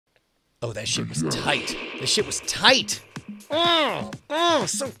Oh, that shit was tight. That shit was tight. Oh,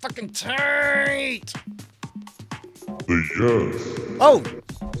 so fucking tight. Yes. Oh,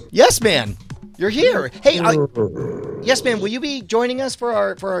 yes, man. You're here. Hey, yes, man. Will you be joining us for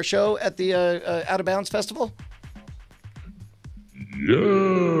our show at the Out of Bounds Festival?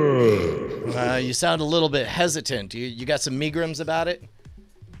 Yeah. You sound a little bit hesitant. You got some megrims about it?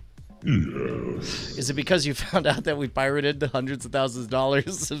 Yes. Is it because you found out that we pirated the hundreds of thousands of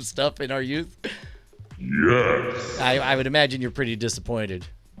dollars of stuff in our youth? Yes. I would imagine you're pretty disappointed.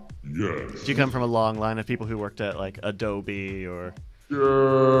 Yes. Do you come from a long line of people who worked at like Adobe or?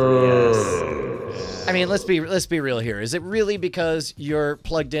 Yes. I mean, let's be real here. Is it really because you're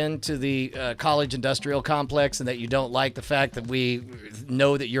plugged into the college industrial complex and that you don't like the fact that we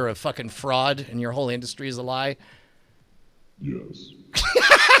know that you're a fucking fraud and your whole industry is a lie? Yes.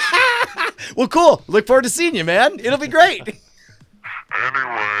 Well, cool. Look forward to seeing you, man. It'll be great. Anyway,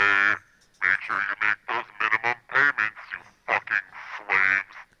 make sure you make those minimum payments, you fucking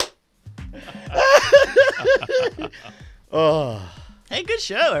slaves. Oh. Hey, good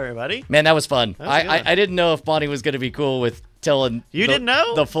show, everybody. Man, that was fun. That was good. I didn't know if Bonnie was going to be cool with telling didn't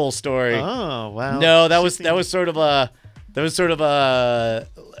know the full story. Oh, wow. No, that was sort of a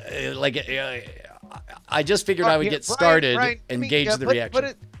I just figured I would get started and gauge the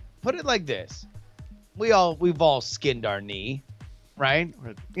reaction. Put it like this: we've all skinned our knee, right?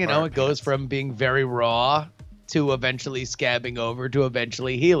 You know, it goes from being very raw to eventually scabbing over to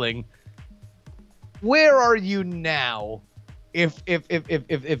eventually healing. Where are you now? If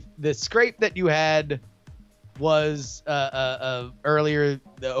the scrape that you had was earlier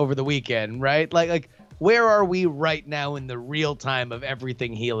over the weekend, right? Like where are we right now in the real time of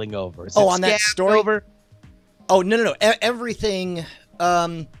everything healing over? Is on that story? Over? Oh, no. Everything.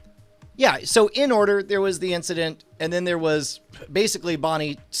 Yeah. So in order, there was the incident, and then there was basically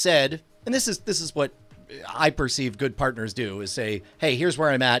Bonnie said, and this is what I perceive good partners do, is say, hey, here's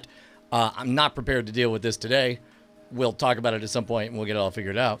where I'm at. I'm not prepared to deal with this today. We'll talk about it at some point and we'll get it all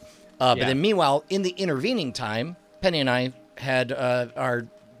figured out. But then meanwhile, in the intervening time, Penny and I had our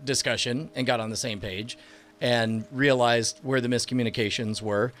discussion and got on the same page and realized where the miscommunications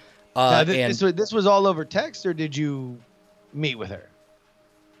were. This was all over text, or did you meet with her?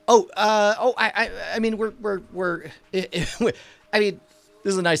 I mean, I mean,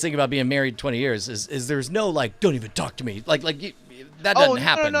 this is a nice thing about being married 20 years is there's no like, don't even talk to me. Like that doesn't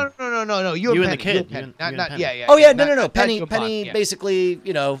happen. No. You and the kid. Yeah. Oh yeah, no. Penny yeah. basically,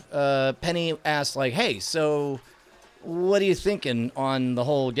 Penny asked like, hey, so what are you thinking on the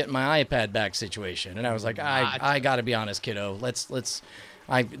whole getting my iPad back situation? And I was like, I got to be honest, kiddo. This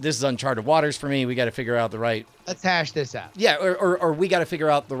is uncharted waters for me. We got to figure out the right. Let's hash this out. Yeah, or we got to figure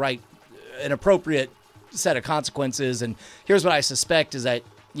out an appropriate set of consequences. And here's what I suspect is that,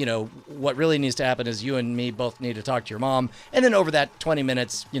 what really needs to happen is you and me both need to talk to your mom. And then over that 20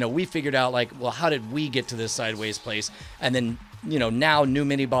 minutes, we figured out like, well, how did we get to this sideways place? And then, now new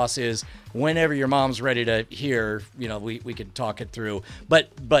mini boss is whenever your mom's ready to hear, we could talk it through.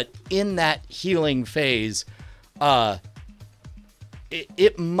 But in that healing phase,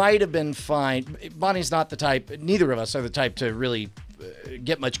 it might have been fine. Bonnie's not the type, neither of us are the type to really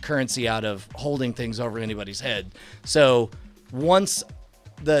get much currency out of holding things over anybody's head. So once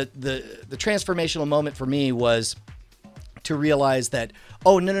the transformational moment for me was to realize that,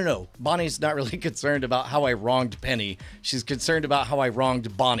 oh, no. Bonnie's not really concerned about how I wronged Penny. She's concerned about how I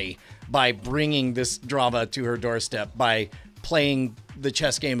wronged Bonnie by bringing this drama to her doorstep, by playing the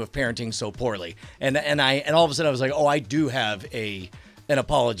chess game of parenting so poorly. And all of a sudden I was like, oh, I do have an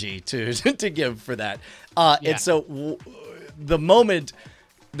apology to give for that. And so the moment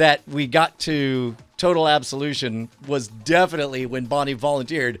that we got to total absolution was definitely when Bonnie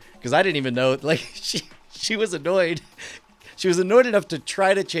volunteered, because I didn't even know, like, she was annoyed. She was annoyed enough to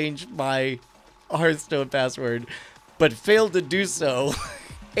try to change my Hearthstone password, but failed to do so.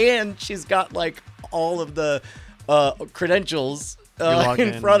 And she's got like all of the credentials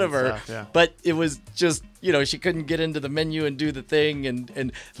in front of her, stuff, but it was just, she couldn't get into the menu and do the thing.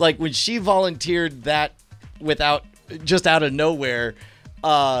 And like when she volunteered that just out of nowhere,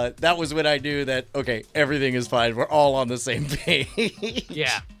 that was when I knew that, okay, everything is fine. We're all on the same page.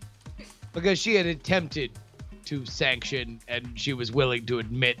 Yeah. Because she had attempted to sanction and she was willing to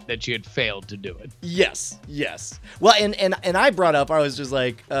admit that she had failed to do it. Yes. Well, and I brought up, I was just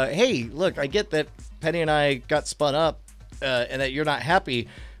like, hey, look, I get that Penny and I got spun up and that you're not happy,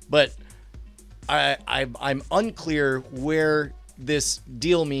 but I'm unclear where this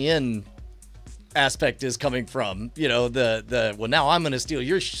deal me in aspect is coming from. Well, now I'm going to steal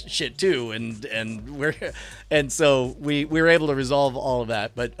your shit too. And so we were able to resolve all of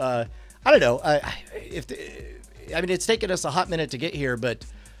that. But I don't know. I mean, it's taken us a hot minute to get here, but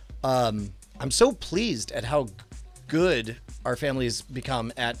I'm so pleased at how good our families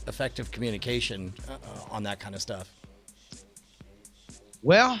become at effective communication on that kind of stuff.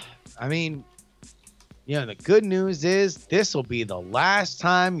 Well, I mean, the good news is this will be the last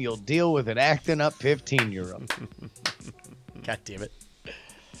time you'll deal with an acting up 15-year-old. God damn it.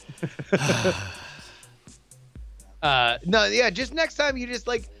 No, yeah, just next time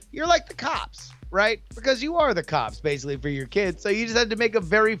you're like the cops, right? Because you are the cops basically for your kids. So you just had to make a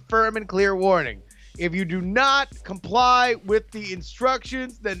very firm and clear warning. If you do not comply with the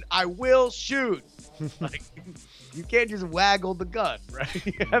instructions, then I will shoot. Like, you can't just waggle the gun, right?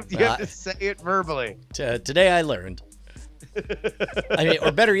 You have to say it verbally. Today I learned. I mean,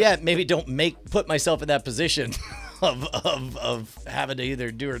 or better yet, maybe don't put myself in that position of having to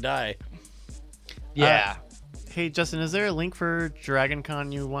either do or die. Yeah. Hey, Justin, is there a link for Dragon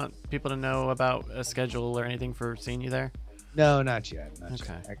Con you want people to know about, a schedule or anything for seeing you there? No, not yet.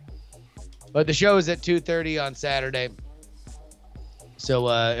 Okay. But the show is at 2:30 on Saturday. So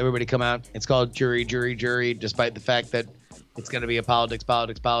everybody come out. It's called Jury, despite the fact that it's going to be a politics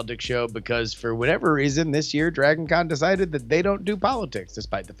show because for whatever reason this year, Dragon Con decided that they don't do politics,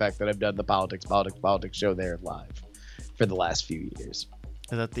 despite the fact that I've done the politics show there live for the last few years.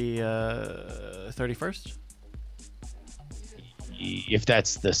 Is that the 31st? If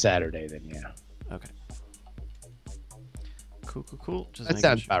that's the Saturday, then yeah. Okay. Cool. Just That making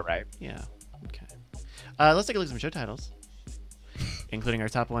sounds sure. about right. Yeah. Okay. Let's take a look at some show titles, including our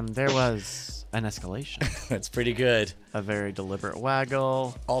top one. There was an escalation. That's pretty good. A very deliberate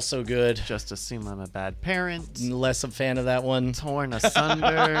waggle. Also good. Just assume I'm a bad parent. Less a fan of that one. Torn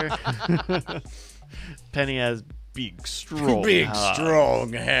asunder. Penny has big,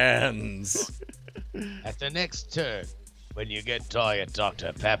 strong hands. At the next turn, when you get tired,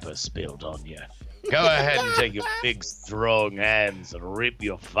 Dr. Pepper spilled on you. Go ahead and take your big, strong hands and rip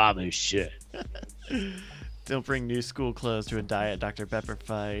your father's shirt. Don't bring new school clothes to a Diet Dr. Pepper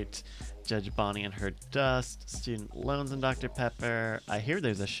fight. Judge Bonnie and her dust. Student loans and Dr. Pepper. I hear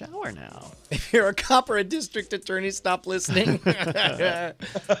there's a shower now. If you're a cop or a district attorney, stop listening.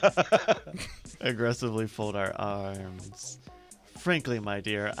 Aggressively fold our arms. Frankly, my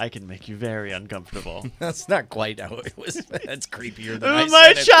dear, I can make you very uncomfortable. That's not quite how it was. That's creepier than Oh, I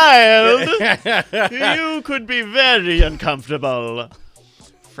my said child! You could be very uncomfortable.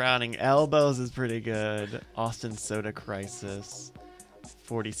 Frowning elbows is pretty good. Austin Soda Crisis.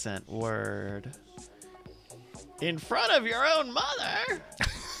 40-cent word. In front of your own mother.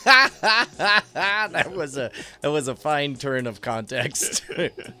 that was a fine turn of context.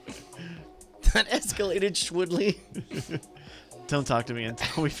 That escalated Schwoodley. Don't talk to me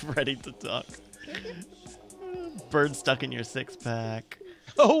until we're ready to talk. Bird stuck in your six-pack.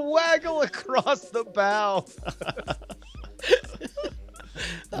 A waggle across the bow.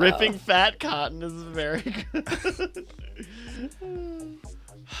 Ripping fat cotton is very good.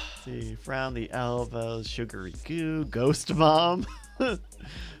 See, frown the elbows, sugary goo, ghost mom, the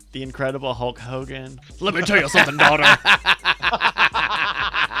Incredible Hulk Hogan. Let me tell you something, daughter.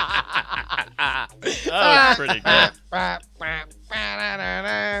 That was pretty good.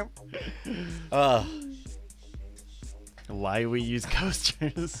 Why we use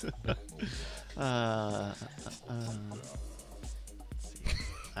coasters? Let's see.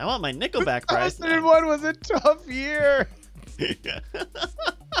 I want my Nickelback prize. 2001 was a tough year.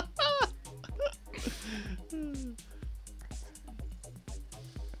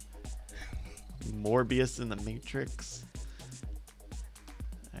 Morbius in the Matrix.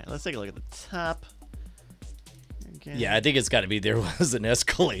 All right, let's take a look at the top. Again. Yeah, I think it's got to be there was an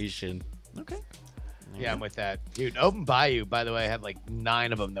escalation. Okay. Yeah, I'm with that. Dude, Open Bayou, by the way, had like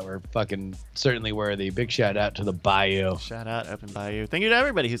 9 of them that were fucking certainly worthy. Big shout out to the Bayou. Shout out, Open Bayou. Thank you to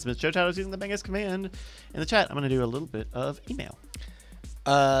everybody who submits show titles using the Bangers command. In the chat, I'm going to do a little bit of email.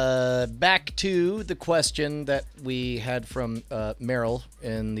 Back to the question that we had from Merrill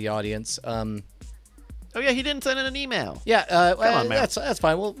in the audience. Oh, yeah, he didn't send in an email. Yeah, Come on, Merrill. that's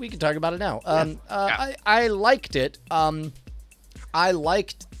fine. Well, we can talk about it now. Yeah. I liked it. I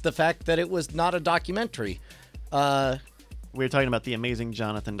liked the fact that it was not a documentary. We were talking about the Amazing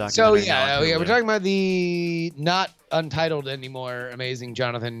Jonathan So documentary. yeah, now, we're talking about the not untitled anymore Amazing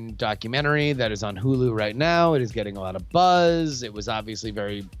Jonathan documentary that is on Hulu right now. It is getting a lot of buzz. It was obviously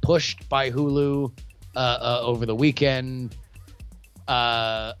very pushed by Hulu over the weekend.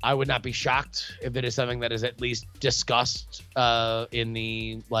 I would not be shocked if it is something that is at least discussed in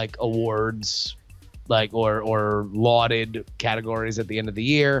the like awards, like or lauded categories at the end of the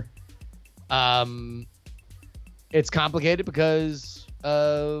year. It's complicated because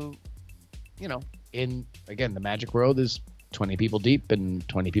in again, the Magic world is 20 people deep and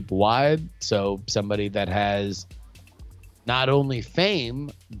 20 people wide. So somebody that has not only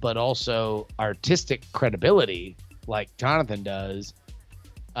fame, but also artistic credibility, like Jonathan does,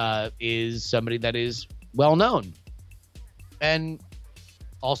 is somebody that is well known. And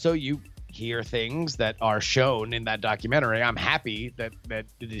also, you hear things that are shown in that documentary. I'm happy that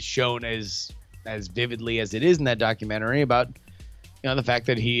it is shown as vividly as it is in that documentary about, the fact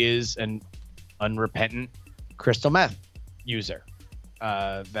that he is an unrepentant crystal meth user.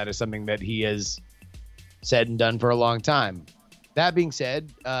 That is something that he has said and done for a long time. That being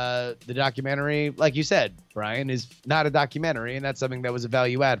said, the documentary, like you said, Brian, is not a documentary, and that's something that was a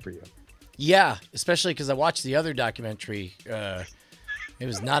value add for you. Yeah, especially because I watched the other documentary. It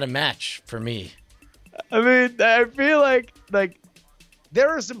was not a match for me. I mean, I feel like there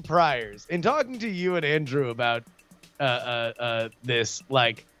are some priors. In talking to you and Andrew about this,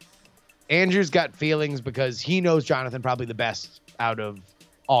 like, Andrew's got feelings because he knows Jonathan probably the best out of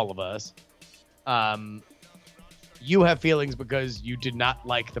all of us. You have feelings because you did not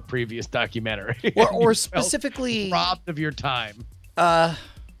like the previous documentary. Or specifically robbed of your time. I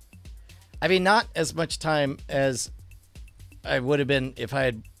mean, not as much time as I would have been if I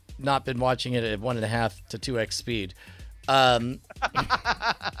had not been watching it at 1.5 to 2x speed. But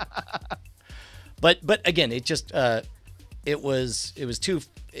again, it just it was too.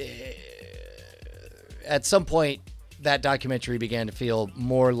 At some point, that documentary began to feel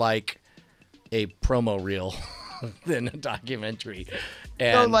more like a promo reel than a documentary.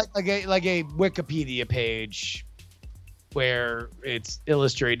 And so like a Wikipedia page where it's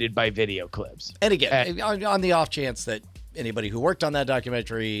illustrated by video clips. And again, on the off chance that anybody who worked on that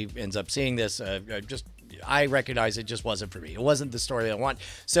documentary ends up seeing this, I recognize it just wasn't for me. It wasn't the story I want.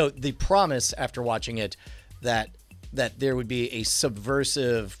 So the promise after watching it that there would be a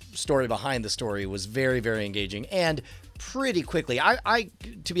subversive story behind the story was very, very engaging. And pretty quickly, I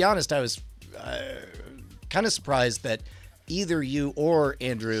to be honest, I was kind of surprised that either you or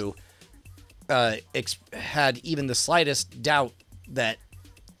Andrew had even the slightest doubt that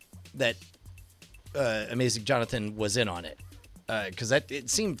Amazing Jonathan was in on it, because it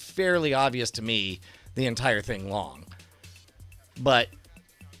seemed fairly obvious to me the entire thing long. But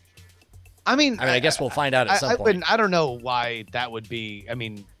I mean, I guess we'll find out at some point. I don't know why that would be. I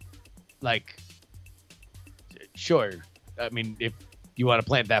mean, like, sure. I mean, if you want to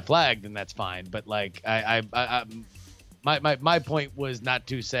plant that flag, then that's fine. But like, my point was not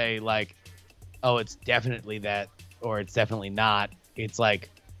to say like, oh, it's definitely that or it's definitely not. It's like,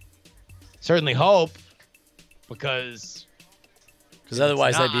 certainly hope, because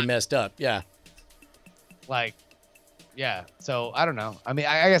otherwise I'd be messed up. Yeah. Like, yeah. So I don't know. I mean,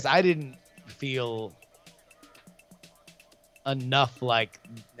 I guess I didn't feel enough like,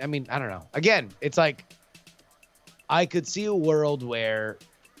 I mean, I don't know. Again, it's like I could see a world where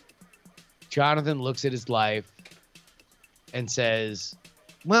Jonathan looks at his life and says,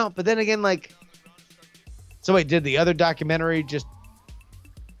 well, but then again, like, so wait, did the other documentary just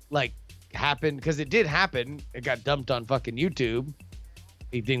like happen? Because it did happen. It got dumped on fucking YouTube.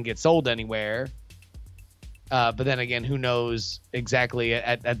 It didn't get sold anywhere. But then again, who knows exactly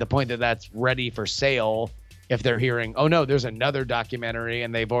at the point that that's ready for sale, if they're hearing, oh no, there's another documentary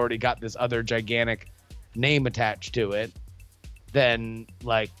and they've already got this other gigantic name attached to it, then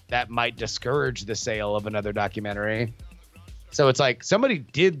like that might discourage the sale of another documentary. So it's like somebody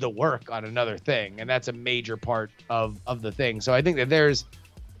did the work on another thing, and that's a major part of the thing. So I think that there's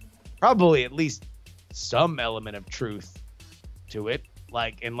probably at least some element of truth to it,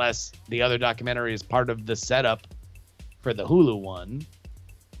 like unless the other documentary is part of the setup for the Hulu one.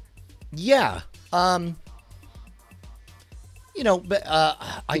 Yeah. But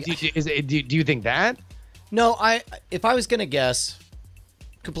do you think that? No, if I was going to guess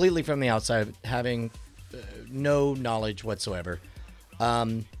completely from the outside, having no knowledge whatsoever,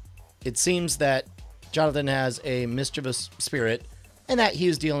 it seems that Jonathan has a mischievous spirit and that he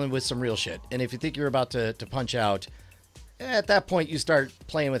was dealing with some real shit. And if you think you're about to punch out, at that point you start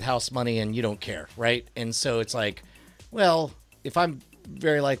playing with house money and you don't care, right? And so it's like, well, if I'm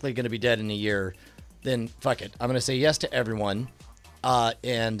very likely going to be dead in a year, then fuck it. I'm going to say yes to everyone.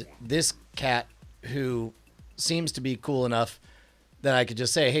 And this cat who seems to be cool enough that I could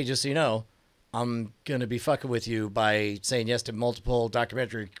just say, hey, just so you know, I'm going to be fucking with you by saying yes to multiple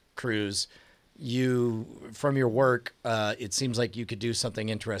documentary crews. You, from your work, it seems like you could do something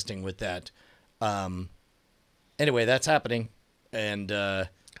interesting with that. Anyway, that's happening. And I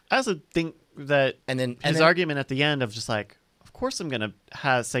also think that his argument at the end of just like, of course I'm going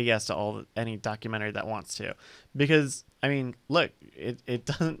to say yes to any documentary that wants to. Because I mean, look, it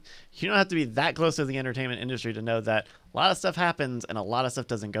doesn't. You don't have to be that close to the entertainment industry to know that a lot of stuff happens and a lot of stuff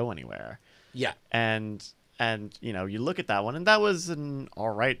doesn't go anywhere. Yeah. And you know, you look at that one, and that was an all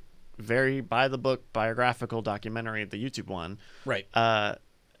right, very by the book biographical documentary, the YouTube one. Right.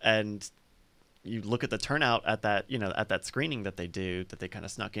 And you look at the turnout at that, you know, at that screening that they kind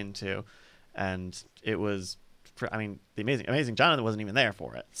of snuck into, and it was, I mean, the Amazing Jonathan wasn't even there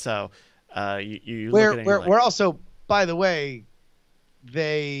for it. So you look at it and you're like, we're also, by the way,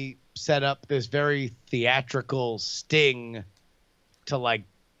 they set up this very theatrical sting to like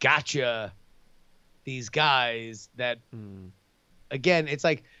gotcha these guys that again, it's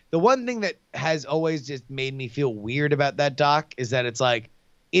like the one thing that has always just made me feel weird about that doc is that it's like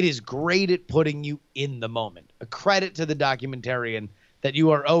it is great at putting you in the moment. A credit to the documentarian that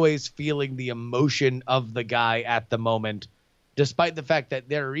you are always feeling the emotion of the guy at the moment, despite the fact that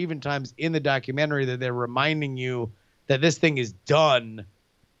there are even times in the documentary that they're reminding you that this thing is done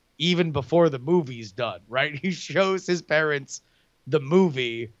even before the movie's done, right? He shows his parents the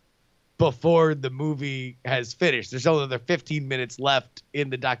movie before the movie has finished. There's only another 15 minutes left in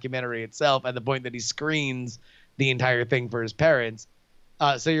the documentary itself at the point that he screens the entire thing for his parents.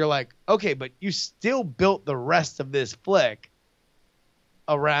 So you're like, okay, but you still built the rest of this flick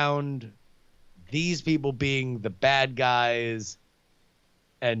around these people being the bad guys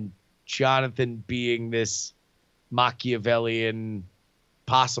and Jonathan being this Machiavellian,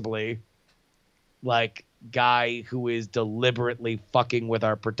 possibly, like, guy who is deliberately fucking with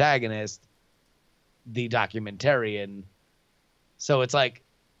our protagonist, the documentarian. So it's like,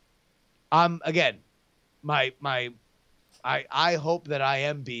 again, I hope that I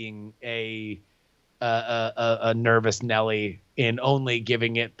am being a nervous Nelly in only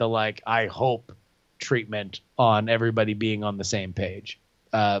giving it the like I hope treatment on everybody being on the same page,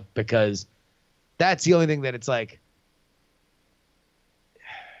 because that's the only thing that it's like,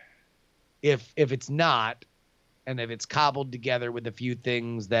 if it's not, and if it's cobbled together with a few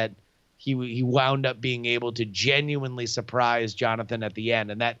things that he wound up being able to genuinely surprise Jonathan at the end,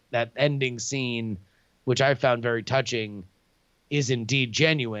 and that ending scene, which I found very touching, is indeed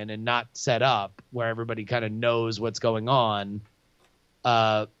genuine and not set up, where everybody kind of knows what's going on,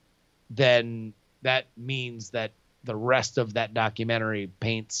 then that means that the rest of that documentary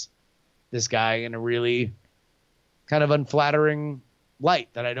paints this guy in a really kind of unflattering light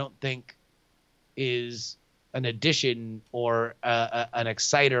that I don't think is an addition or an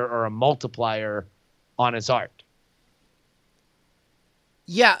exciter or a multiplier on his art.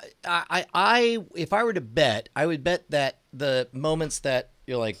 Yeah, I if I were to bet, I would bet that the moments that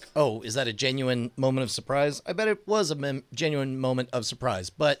you're like, oh, is that a genuine moment of surprise? I bet it was a genuine moment of surprise.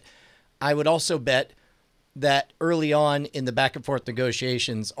 But I would also bet that early on in the back and forth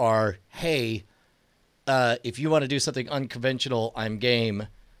negotiations are, hey, if you want to do something unconventional, I'm game.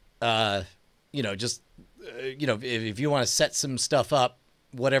 Just if you want to set some stuff up,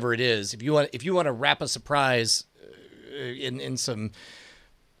 whatever it is, if you want to wrap a surprise in some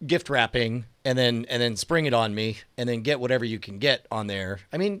gift wrapping and then spring it on me and then get whatever you can get on there.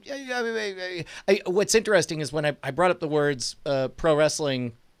 I mean, what's interesting is when I brought up the words pro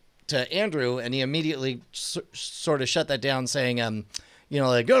wrestling to Andrew, and he immediately sort of shut that down, saying,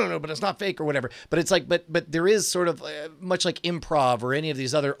 like, no, but it's not fake or whatever. But it's like, but there is sort of much like improv or any of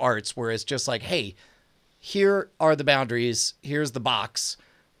these other arts where it's just like, hey, here are the boundaries. Here's the box.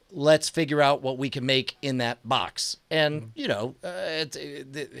 Let's figure out what we can make in that box. And,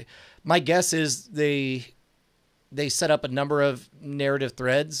 my guess is they set up a number of narrative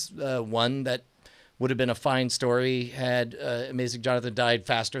threads. One that would have been a fine story had Amazing Jonathan died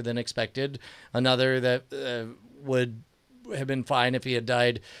faster than expected. Another that would have been fine if he had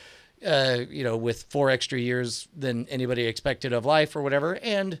died, with 4 extra years than anybody expected of life or whatever.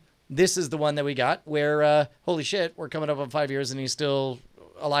 And this is the one that we got where, holy shit, we're coming up on 5 years and he's still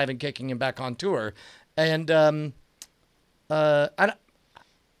alive and kicking and back on tour. And I don't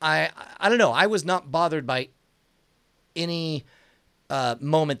know. I was not bothered by any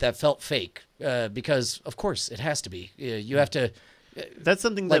moment that felt fake, because of course it has to be. You have to. That's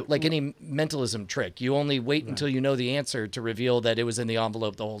something like any mentalism trick. You only wait until you know the answer to reveal that it was in the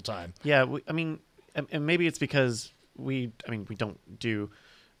envelope the whole time. Yeah, and maybe it's because we don't do.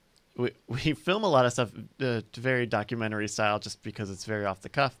 We film a lot of stuff very documentary style just because it's very off the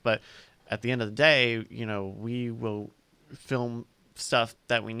cuff. But at the end of the day, we will film stuff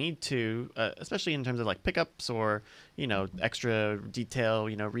that we need to, especially in terms of like pickups or, extra detail,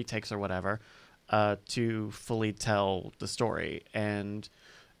 retakes or whatever, to fully tell the story. And,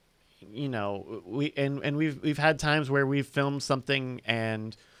 we've had times where we've filmed something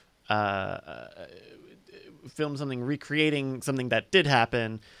and film something recreating something that did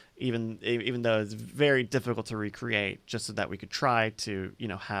happen, even though it's very difficult to recreate, just so that we could try to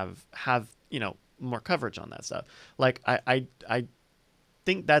have more coverage on that stuff. Like I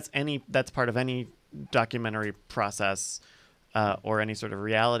think that's part of any documentary process, or any sort of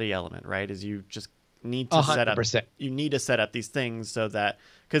reality element, right? Is you just need to 100%. set up these things so that,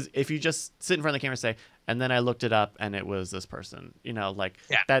 because if you just sit in front of the camera and say, and then I looked it up and it was this person,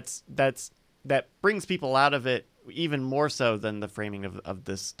 that brings people out of it even more so than the framing of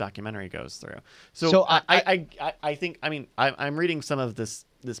this documentary goes through. So I think, I mean, I'm reading some of this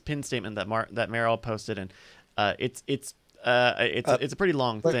pin statement that Meryl posted, and it's a pretty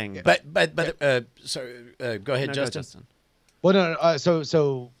long thing. But go ahead, Justin. Well, no.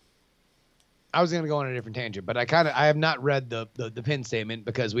 So I was going to go on a different tangent, but I have not read the pin statement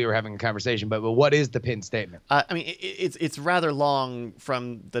because we were having a conversation. But what is the pin statement? I mean, it's rather long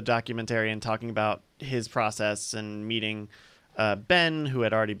from the documentarian talking about his process and meeting Ben, who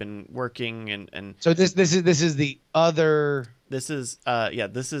had already been working, and so this is the other. This is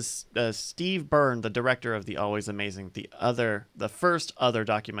Steve Byrne, the director of the Always Amazing, the first other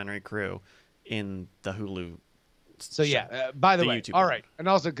documentary crew in the Hulu. So by the way, YouTube all right, and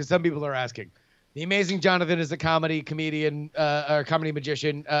also because some people are asking, The Amazing Jonathan is a comedian, or comedy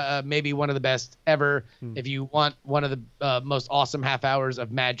magician, maybe one of the best ever. If you want one of the most awesome half hours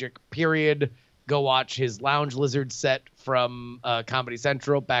of magic, period, go watch his Lounge Lizard set from Comedy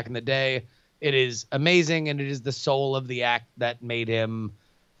Central back in the day. It is amazing, and it is the soul of the act that made him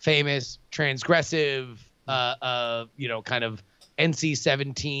famous, transgressive, kind of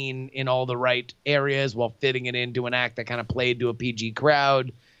NC-17 in all the right areas while fitting it into an act that kind of played to a PG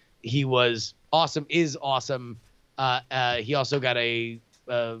crowd. He was awesome, is awesome. He also got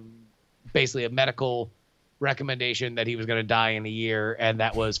basically a medical recommendation that he was going to die in a year, and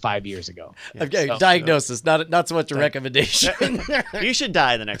that was 5 years ago. Okay, diagnosis, not so much a recommendation. You should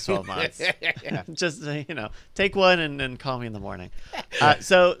die in the next 12 months. Just take one and call me in the morning.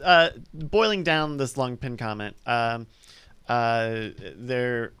 So boiling down this long pin comment,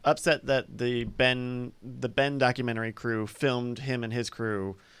 they're upset that the Ben documentary crew filmed him and his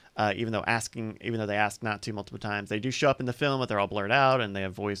crew, even though they asked not to multiple times. They do show up in the film, but they're all blurred out and they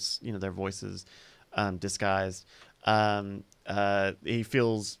have their voices disguised. He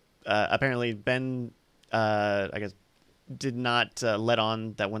feels apparently Ben I guess did not let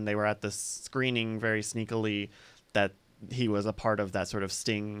on that when they were at the screening very sneakily that he was a part of that sort of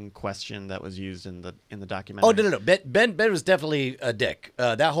sting question that was used in the documentary. Oh no. Ben was definitely a dick.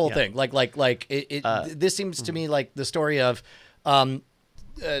 That whole thing, this seems to me like the story of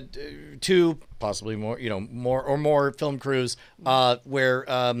two, possibly more, more film crews,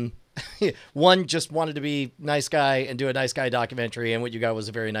 where one just wanted to be nice guy and do a nice guy documentary, and what you got was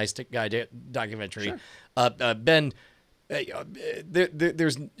a very nice guy documentary. Sure. Ben,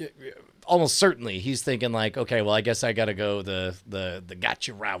 there's almost certainly he's thinking like, okay, well, I guess I got to go the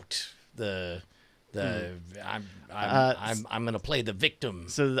gotcha route. I'm going to play the victim.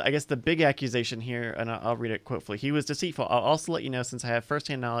 So I guess the big accusation here, and I'll read it quotefully. He was deceitful. I'll also let you know, since I have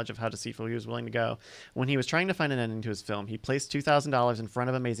firsthand knowledge of how deceitful he was willing to go. When he was trying to find an ending to his film, he placed $2,000 in front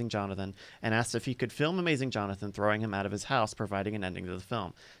of Amazing Jonathan and asked if he could film Amazing Jonathan throwing him out of his house, providing an ending to the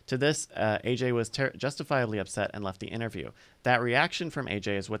film. To this, AJ was justifiably upset and left the interview. That reaction from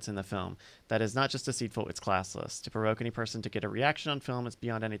AJ is what's in the film. That is not just deceitful, it's classless. To provoke any person to get a reaction on film is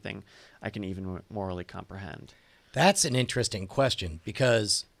beyond anything I can even morally comprehend. That's an interesting question,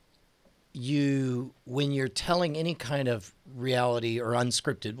 because when you're telling any kind of reality or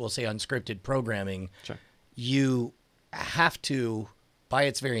unscripted, we'll say unscripted programming, sure, you have to, by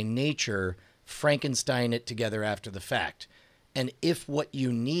its very nature, Frankenstein it together after the fact. And if what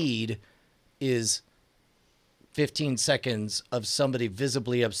you need is 15 seconds of somebody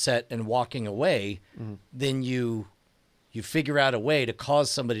visibly upset and walking away, then you figure out a way to cause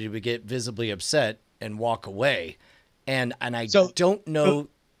somebody to get visibly upset and walk away. And I don't know.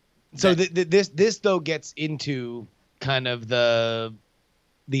 So this though gets into kind of the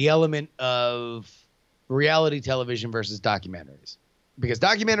element of reality television versus documentaries, because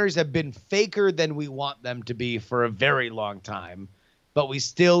documentaries have been faker than we want them to be for a very long time, but we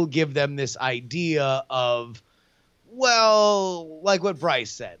still give them this idea of, well, like what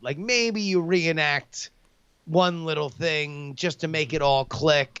Bryce said, like maybe you reenact one little thing just to make it all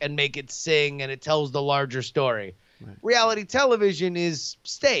click and make it sing, and it tells the larger story. Right. Reality television is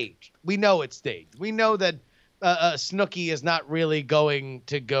staged. We know it's staged. We know that Snooki is not really going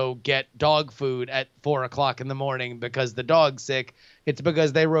to go get dog food at 4:00 in the morning because the dog's sick. It's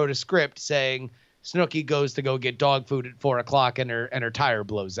because they wrote a script saying Snooki goes to go get dog food at 4:00 and her tire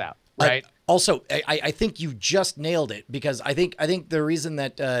blows out. right? Also, I think you just nailed it, because I think the reason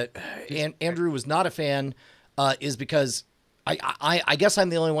that Andrew was not a fan is because I guess I'm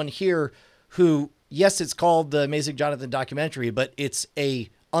the only one here who, yes, it's called the Amazing Jonathan documentary, but it's a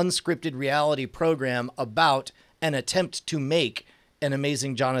unscripted reality program about an attempt to make an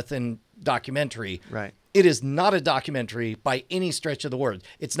Amazing Jonathan documentary. Right. It is not a documentary by any stretch of the word.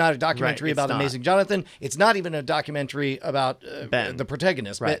 It's not a documentary Right, it's about not. Amazing Jonathan. It's not even a documentary about Ben. the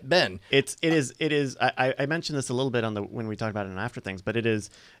protagonist, Right. Ben. It is. I mentioned this a little bit when we talked about it in After Things, but it is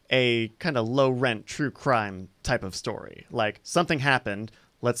a kind of low rent true crime type of story. Like, something happened.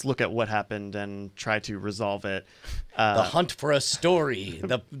 Let's look at what happened and try to resolve it. The hunt for a story,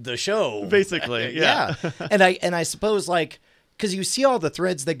 the show, Basically, yeah. And I suppose, like, because you see all the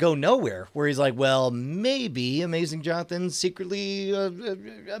threads that go nowhere, where he's like, well, maybe Amazing Jonathan's secretly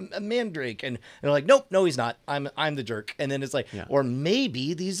a mandrake, and they're like, nope, no, he's not. I'm the jerk. And then it's like, Yeah. or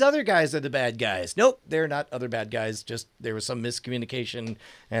maybe these other guys are the bad guys. Nope, they're not other bad guys. Just there was some miscommunication,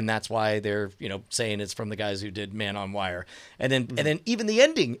 and that's why they're saying it's from the guys who did Man on Wire. And then even the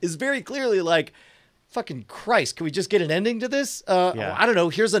ending is very clearly like, fucking Christ, can we just get an ending to this? Yeah. I don't know.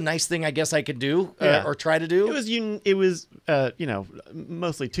 Here's a nice thing I guess I could do or try to do. It was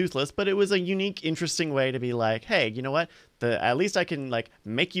mostly toothless, but it was a unique, interesting way to be like, hey, you know what? At least I can like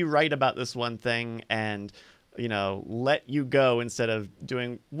make you right about this one thing and let you go instead of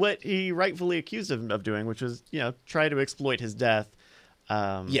doing what he rightfully accused him of doing, which was try to exploit his death.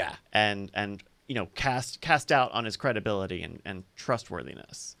 And cast doubt on his credibility and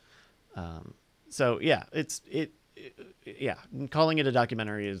trustworthiness. So yeah, calling it a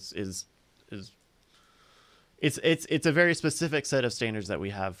documentary is it's a very specific set of standards that we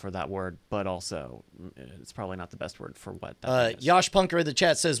have for that word, but also it's probably not the best word for what that is. Yosh Punker in the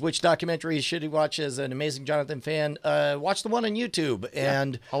chat says, which documentary should he watch as an Amazing Jonathan fan? Watch the one on YouTube.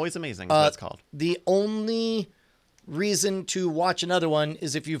 And Always Amazing is what it's called. The only reason to watch another one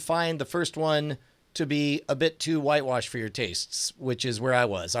is if you find the first one to be a bit too whitewashed for your tastes, which is where I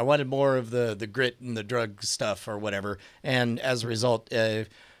was. I wanted more of the grit and the drug stuff or whatever. And as a result,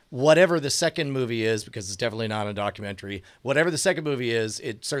 whatever the second movie is, because it's definitely not a documentary, whatever the second movie is,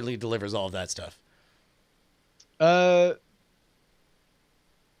 it certainly delivers all of that stuff.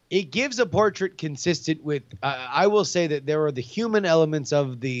 It gives a portrait consistent with, I will say that there are the human elements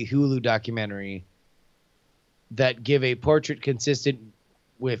of the Hulu documentary that give a portrait consistent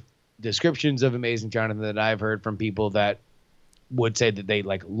with descriptions of Amazing Jonathan that I've heard from people that would say that they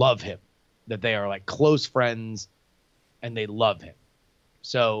like love him, that they are like close friends and they love him.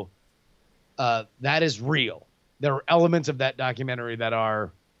 So that is real. There are elements of that documentary that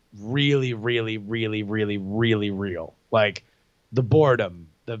are really, really, really, really, really real. Like the boredom,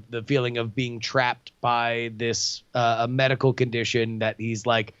 the feeling of being trapped by this a medical condition that he's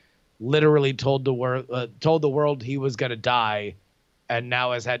like literally told the world he was going to die, and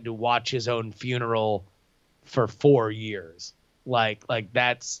now has had to watch his own funeral for 4 years. Like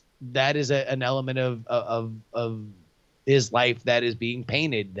that is an element of his life that is being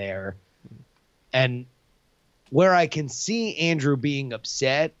painted there. And where I can see Andrew being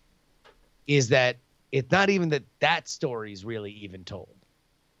upset is that it's not even that story's really even told.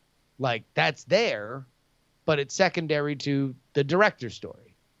 Like that's there, but it's secondary to the director's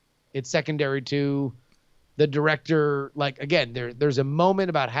story. It's secondary to the director. Like, again, there's a moment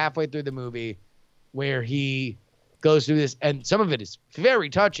about halfway through the movie where he goes through this, and some of it is very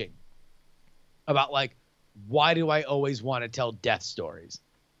touching about like, why do I always want to tell death stories?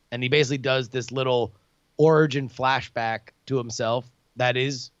 And he basically does this little origin flashback to himself that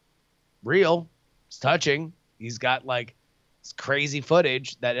is real. It's touching. He's got like this crazy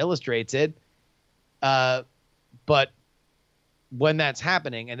footage that illustrates it. But when that's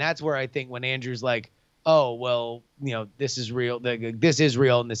happening, and that's where I think when Andrew's like, oh, well, this is real. This is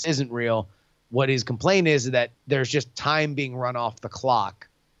real and this isn't real. What his complaint is that there's just time being run off the clock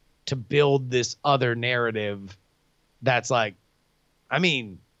to build this other narrative. That's like, I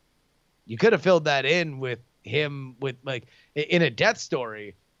mean, you could have filled that in with him with like in a death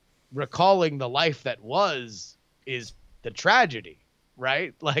story, recalling the life that was is the tragedy,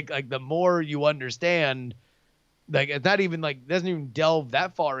 right? Like the more you understand, like it's not even like doesn't even delve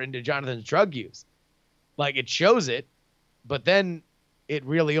that far into Jonathan's drug use. Like it shows it, but then it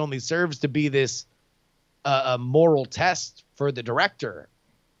really only serves to be this a moral test for the director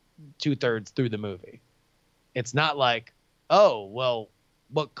 2/3 through the movie. It's not like, oh, well,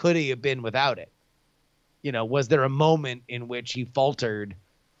 what could he have been without it? Was there a moment in which he faltered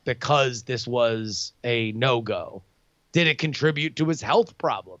because this was a no-go? Did it contribute to his health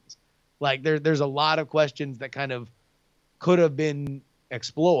problems? Like there's a lot of questions that kind of could have been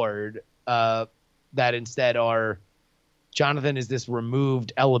explored that instead are Jonathan is this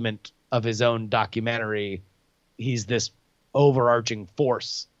removed element of his own documentary. He's this overarching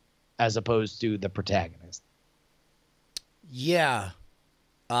force as opposed to the protagonist. Yeah.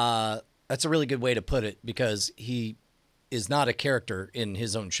 That's a really good way to put it, because he is not a character in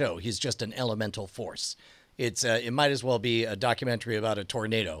his own show. He's just an elemental force. It might as well be a documentary about a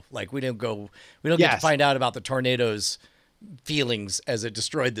tornado. Like, we don't get to find out about the tornado's feelings as it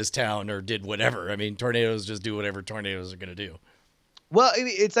destroyed this town or did whatever. I mean, tornadoes just do whatever tornadoes are going to do. Well,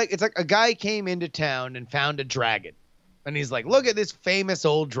 it's like a guy came into town and found a dragon, and he's like, "Look at this famous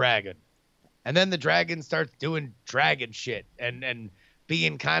old dragon," and then the dragon starts doing dragon shit and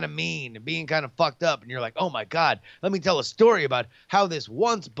being kind of mean and being kind of fucked up, and you're like, "Oh my god, let me tell a story about how this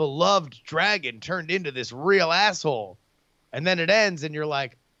once beloved dragon turned into this real asshole," and then it ends, and you're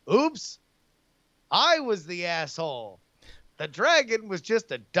like, "Oops, I was the asshole. The dragon was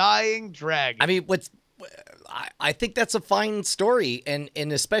just a dying dragon." I mean, I think that's a fine story, and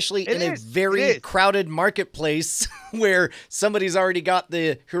especially in a very crowded marketplace where somebody's already got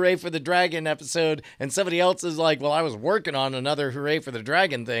the Hooray for the Dragon episode and somebody else is like, well, I was working on another Hooray for the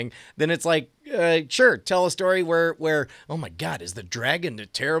Dragon thing. Then it's like, sure, tell a story where, oh my God, is the dragon the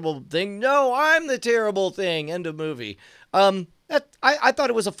terrible thing? No, I'm the terrible thing. End of movie. I thought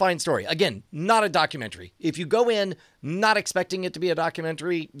it was a fine story. Again, not a documentary. If you go in not expecting it to be a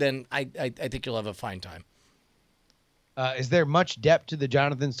documentary, then I think you'll have a fine time. Is there much depth to the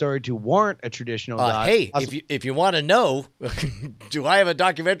Jonathan story to warrant a traditional doc? Hey, if you want to know, do I have a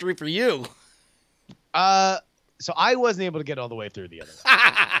documentary for you? So I wasn't able to get all the way through the other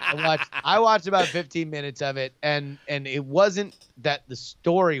one. I watched about 15 minutes of it, and it wasn't that the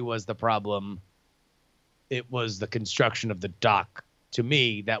story was the problem. It was the construction of the doc. To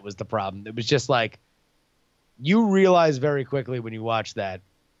me, that was the problem. It was just like, you realize very quickly when you watch that,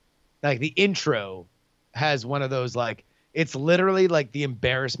 like, the intro has one of those, like, it's literally like the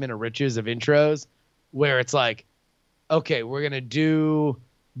embarrassment of riches of intros, where it's like, okay, we're going to do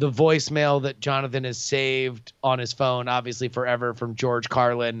the voicemail that Jonathan has saved on his phone, obviously forever, from George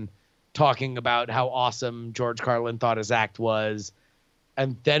Carlin, talking about how awesome George Carlin thought his act was.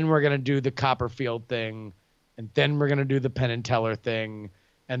 And then we're going to do the Copperfield thing. And then we're going to do the Penn and Teller thing.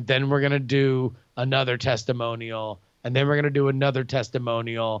 And then we're going to do another testimonial. And then we're going to do another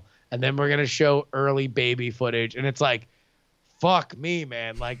testimonial. And then we're going to show early baby footage. And it's like, fuck me,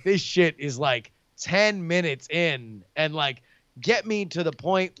 man. Like, this shit is like 10 minutes in. And like, get me to the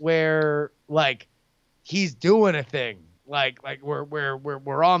point where like he's doing a thing. Like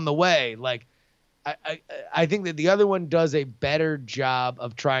we're on the way. Like, I think that the other one does a better job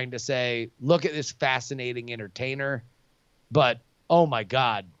of trying to say, look at this fascinating entertainer. But, oh my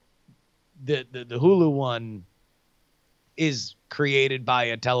God, the Hulu one is created by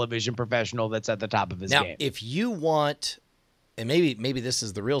a television professional that's at the top of his game. Now, if you want, and maybe this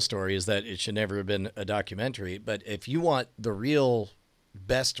is the real story, is that it should never have been a documentary, but if you want the real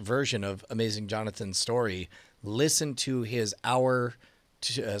best version of Amazing Jonathan's story, listen to his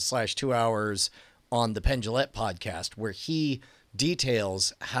hour/2 hours on the Penn Jillette podcast, where he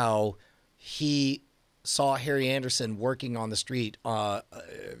details how he saw Harry Anderson working on the street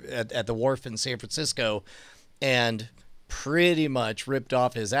at the wharf in San Francisco and pretty much ripped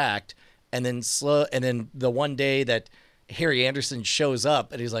off his act. And then the one day that Harry Anderson shows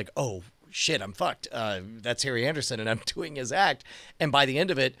up and he's like, oh shit, I'm fucked. That's Harry Anderson and I'm doing his act. And by the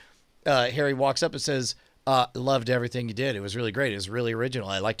end of it, Harry walks up and says, loved everything you did. It was really great. It was really original.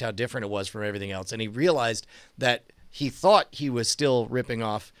 I liked how different it was from everything else. And he realized that he thought he was still ripping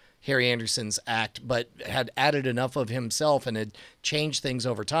off Harry Anderson's act, but had added enough of himself and had changed things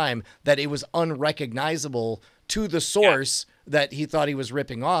over time that it was unrecognizable to the source that he thought he was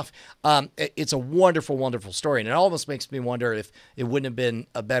ripping off. It's a wonderful, wonderful story. And it almost makes me wonder if it wouldn't have been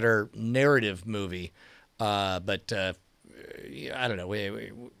a better narrative movie. But I don't know.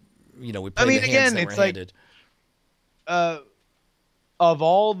 We play the hands that it's were handed. Like, of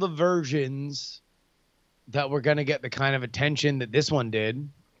all the versions that were going to get the kind of attention that this one did,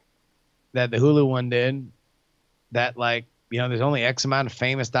 that the Hulu one did, that, like, there's only X amount of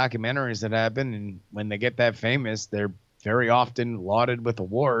famous documentaries that happen, and when they get that famous, they're very often lauded with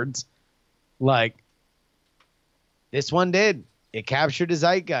awards. Like, this one did. It captured the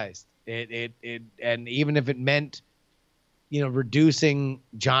zeitgeist. And even if it meant, reducing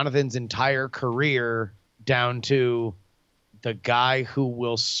Jonathan's entire career down to the guy who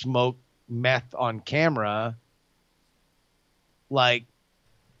will smoke meth on camera, like,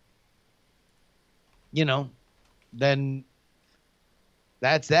 then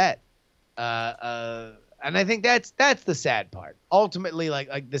that's that. And I think that's the sad part. Ultimately,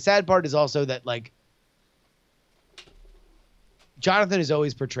 like the sad part is also that like Jonathan is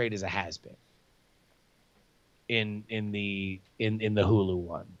always portrayed as a has-been in the Hulu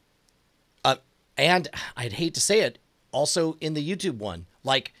one. And I'd hate to say it, also in the YouTube one.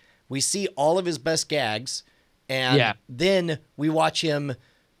 Like, we see all of his best gags, and then we watch him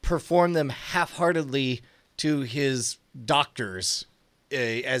perform them half-heartedly to his doctors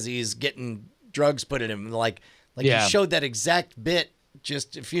as he's getting drugs put in him. Like he showed that exact bit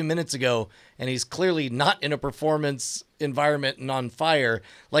just a few minutes ago, and he's clearly not in a performance environment and on fire.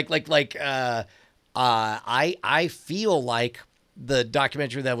 I feel like the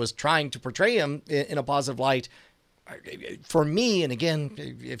documentary that was trying to portray him in a positive light, for me, and again,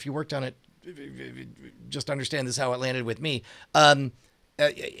 if you worked on it, just understand this how it landed with me. I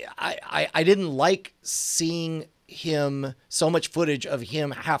didn't like seeing him, so much footage of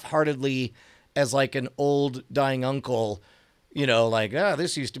him half-heartedly as like an old dying uncle, like,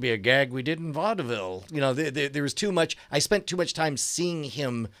 this used to be a gag we did in vaudeville. There was too much. I spent too much time seeing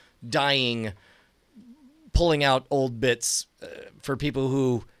him dying, pulling out old bits for people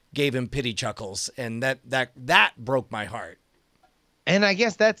who gave him pity chuckles, and that broke my heart. And I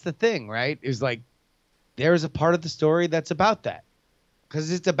guess that's the thing, right? Is like there's a part of the story that's about that,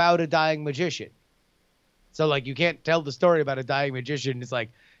 because it's about a dying magician. So like you can't tell the story about a dying magician. It's like,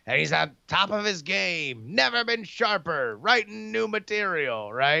 and he's on top of his game, never been sharper, writing new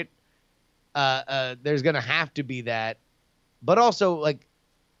material, right? There's gonna have to be that, but also like,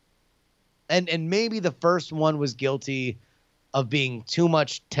 and maybe the first one was guilty of being too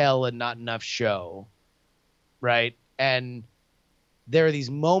much tell and not enough show, right? And there are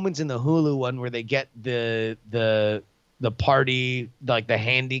these moments in the Hulu one where they get the party, like the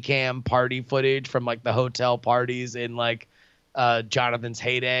handy cam party footage from like the hotel parties in like Jonathan's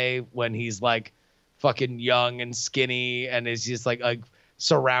heyday, when he's like fucking young and skinny and is just like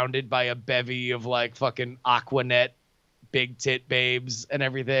surrounded by a bevy of like fucking Aquanet big tit babes and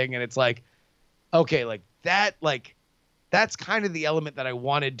everything. And it's like, okay, like that, like that's kind of the element that I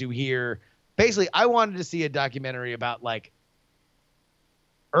wanted to hear. Basically, I wanted to see a documentary about like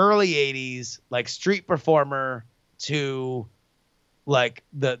early 80s, like street performer to like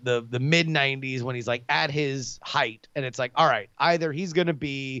the mid 90s when he's like at his height. And it's like, all right, either he's going to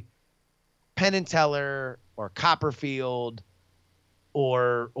be Penn and Teller or Copperfield,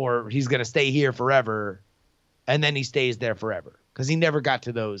 or he's going to stay here forever. And then he stays there forever because he never got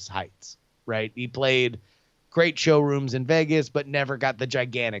to those heights, right? He played great showrooms in Vegas, but never got the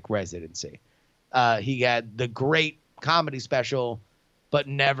gigantic residency. He had the great comedy special, but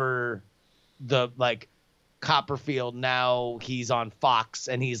never the like Copperfield. Now he's on Fox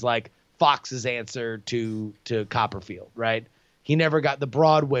and he's like Fox's answer to Copperfield, right? He never got the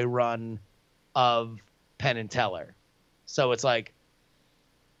Broadway run of Penn and Teller. So it's like,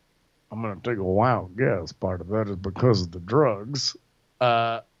 I'm going to take a wild guess. Part of that is because of the drugs.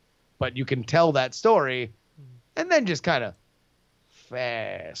 But you can tell that story and then just kind of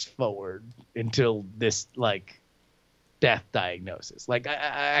fast forward until this like death diagnosis. Like,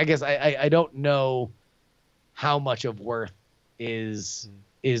 I guess I don't know how much of worth is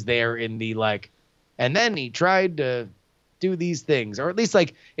there in the like, and then he tried to do these things, or at least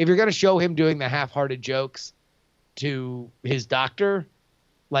like if you're going to show him doing the half-hearted jokes to his doctor,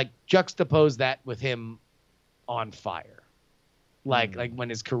 like juxtapose that with him on fire. Like when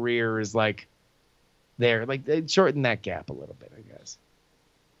his career is like there, like shorten that gap a little bit, I guess.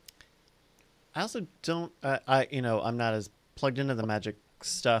 I also don't, I'm not as plugged into the magic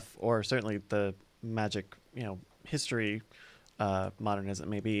stuff, or certainly the magic, history, modern as it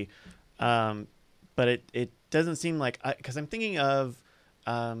may be. But it doesn't seem like, because I'm thinking of,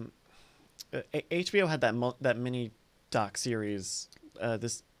 HBO had that mini doc series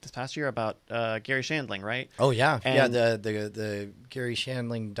this past year about Gary Shandling, right? Oh yeah, And the Gary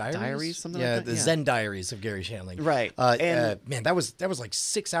Shandling diaries, something like that. The Zen Diaries of Gary Shandling, right? Man, that was like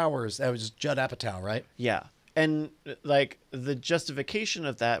 6 hours. That was Judd Apatow, right? Yeah, and like the justification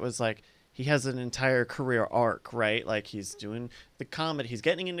of that was like he has an entire career arc, right? Like he's doing the comedy, he's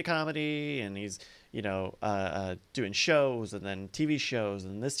getting into comedy, and he's doing shows and then TV shows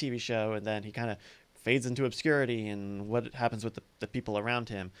and this TV show, and then he kind of fades into obscurity and what happens with the people around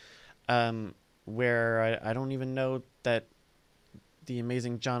him, where I don't even know that the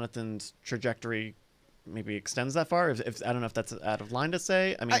Amazing Jonathan's trajectory maybe extends that far. If I don't know if that's out of line to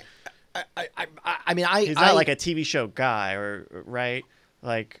say. I mean, he's not like a TV show guy, or right?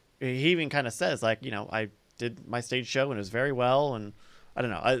 Like he even kind of says like, I did my stage show and it was very well, and I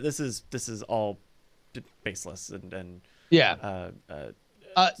don't know. This is all baseless and yeah.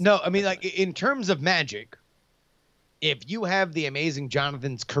 No, I mean, like, in terms of magic, if you have the Amazing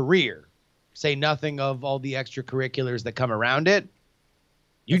Jonathan's career, say nothing of all the extracurriculars that come around it,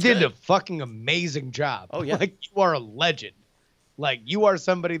 you That's did good. a fucking amazing job. Oh, yeah. Like, you are a legend. Like, you are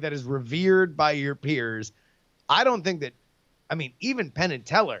somebody that is revered by your peers. I don't think that, I mean, even Penn and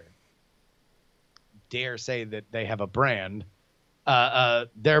Teller dare say that they have a brand.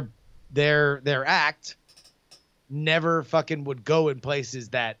 Their act never fucking would go in places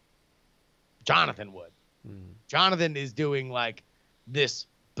that Jonathan would. Jonathan is doing like this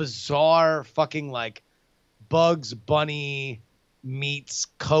bizarre fucking like Bugs Bunny meets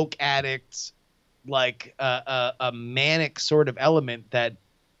coke addicts, like a manic sort of element that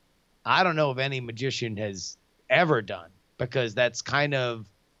I don't know if any magician has ever done, because that's kind of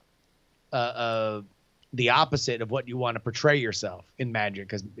the opposite of what you want to portray yourself in magic.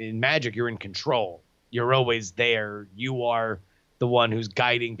 Because in magic, you're in control. You're always there. You are the one who's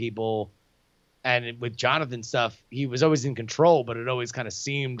guiding people. And with Jonathan's stuff, he was always in control, but it always kind of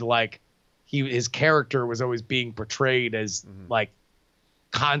seemed like his character was always being portrayed as like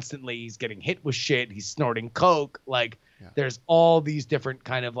constantly he's getting hit with shit. He's snorting coke. Like there's all these different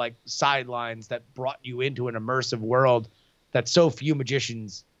kind of like sidelines that brought you into an immersive world that so few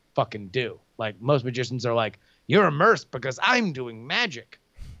magicians fucking do. Like most magicians are like, you're immersed because I'm doing magic.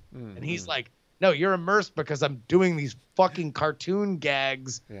 And he's like, no, you're immersed because I'm doing these fucking cartoon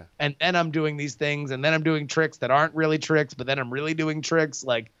gags, and then I'm doing these things, and then I'm doing tricks that aren't really tricks, but then I'm really doing tricks.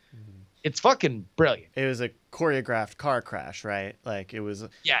 Like, it's fucking brilliant. It was a choreographed car crash, right? Like, it was.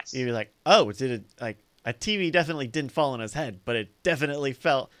 Yes. You're like, oh, did it, like, a TV definitely didn't fall on his head, but it definitely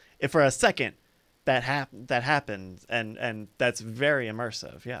felt, if for a second, that happened, and that's very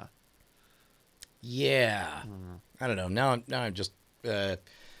immersive. Yeah. Yeah. I don't know. Now I'm just.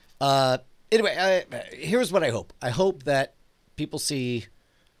 Anyway, here's what I hope. I hope that people see.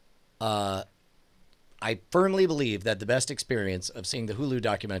 I firmly believe that the best experience of seeing the Hulu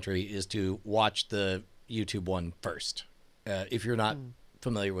documentary is to watch the YouTube one first. If you're not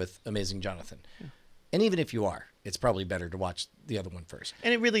familiar with Amazing Jonathan, and even if you are, it's probably better to watch the other one first.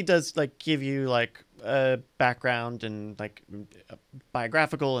 And it really does like give you like a background and like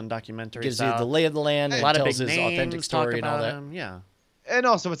biographical and documentary Gives stuff. you the lay of the land. A and lot of tells big his names, authentic talk story and all about that. him. Yeah. And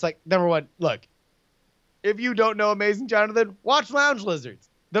also, it's like, number one, look, if you don't know Amazing Jonathan, watch Lounge Lizards.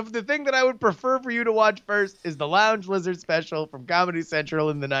 The thing that I would prefer for you to watch first is the Lounge Lizard special from Comedy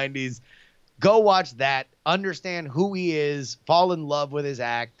Central in the 90s. Go watch that, understand who he is, fall in love with his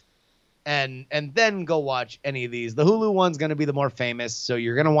act, and then go watch any of these. The Hulu one's going to be the more famous, so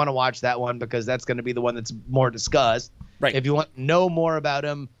you're going to want to watch that one because that's going to be the one that's more discussed. Right. If you want to know more about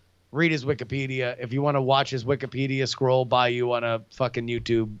him, read his Wikipedia. If you want to watch his Wikipedia scroll by you on a fucking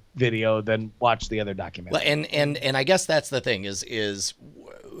YouTube video, then watch the other documentary. Well, and I guess that's the thing is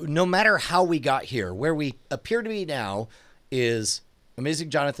no matter how we got here, where we appear to be now is Amazing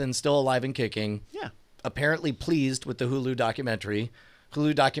Jonathan still alive and kicking. Yeah. Apparently pleased with the Hulu documentary.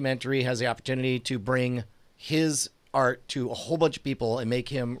 Hulu documentary has the opportunity to bring his art to a whole bunch of people and make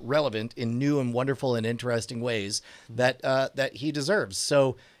him relevant in new and wonderful and interesting ways that he deserves.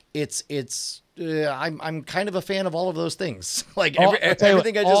 So I'm kind of a fan of all of those things. Like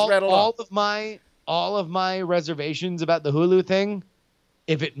everything I just rattled off. All of my reservations about the Hulu thing,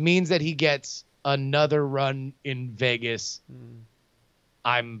 if it means that he gets another run in Vegas,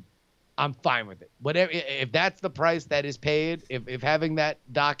 I'm fine with it. Whatever, if that's the price that is paid, if having that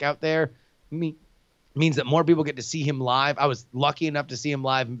doc out there means that more people get to see him live. I was lucky enough to see him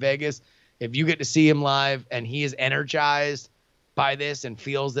live in Vegas. If you get to see him live and he is energized by this and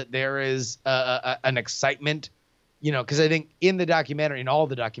feels that there is an excitement, because I think in the documentary, in all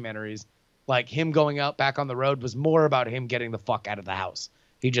the documentaries, like him going out back on the road was more about him getting the fuck out of the house.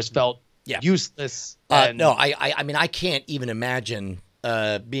 He just felt useless. No, I mean, I can't even imagine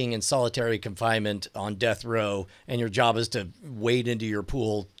being in solitary confinement on death row and your job is to wade into your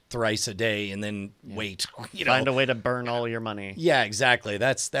pool thrice a day and then wait. Find a way to burn all your money. Yeah, exactly.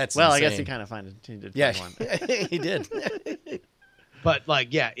 That's well, insane. I guess he kind of did find one. He did. But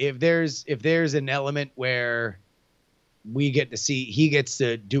if there's an element where we get to see he gets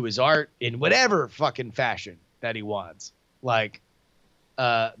to do his art in whatever fucking fashion that he wants, like,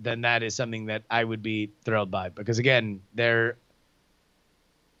 then that is something that I would be thrilled by. Because again, there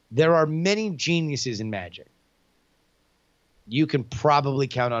are many geniuses in magic. You can probably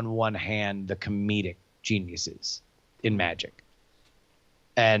count on one hand the comedic geniuses in magic.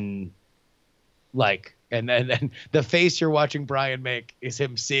 And then the face you're watching Brian make is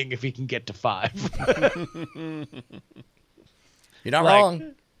him seeing if he can get to 5. You're not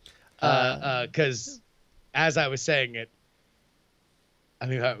wrong. Because as I was saying it, I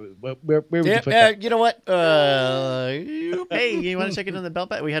mean, where would you Yeah, put that? you know what? Hey, you want to check in on the belt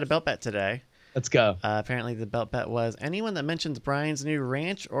bet? We had a belt bet today. Let's go. Apparently, the belt bet was anyone that mentions Brian's new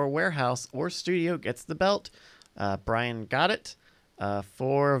ranch or warehouse or studio gets the belt. Brian got it.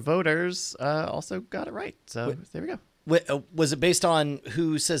 4 voters also got it right. So there we go. Was it based on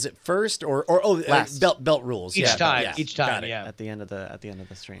who says it first, or Last. belt rules? Each time, got it. yeah. At the end of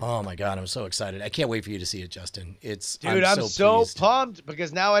the stream. Oh my God, I'm so excited! I can't wait for you to see it, Justin. Dude, I'm so pleased. pumped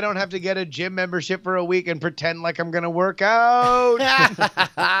because now I don't have to get a gym membership for a week and pretend like I'm gonna work out.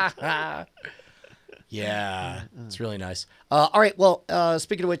 Yeah, it's really nice. All right, well,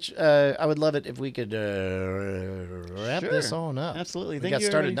 speaking of which, I would love it if we could wrap this Sure. on up. Absolutely. We Thank got you,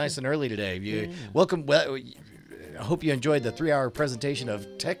 started everybody, nice and early today. Welcome. Well, I hope you enjoyed the 3-hour presentation of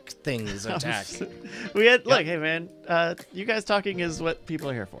Tech Things Attack. We had look, hey man, you guys talking is what people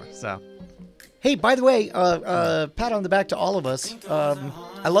are here for. So Hey, by the way, pat on the back to all of us.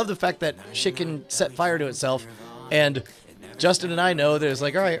 I love the fact that shit can set fire to itself, and Justin and I know that it's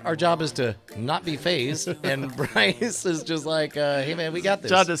like, all right, our job is to not be phased, and Bryce is just like, hey man, we got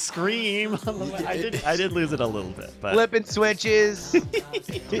this. John to scream. I did lose it a little bit, but Flipping switches,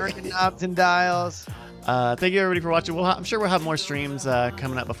 turning knobs and dials. thank you everybody for watching. I'm sure we'll have more streams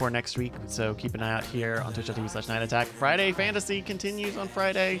coming up before next week, so keep an eye out here on twitch.tv/Night Attack. Friday Fantasy continues on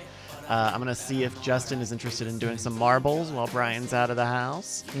Friday. I'm gonna see if Justin is interested in doing some marbles while Brian's out of the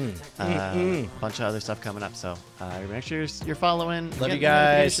house. A bunch of other stuff coming up, so make sure you're following. Love Get you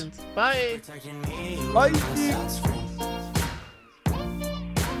guys. notifications. Bye. Bye.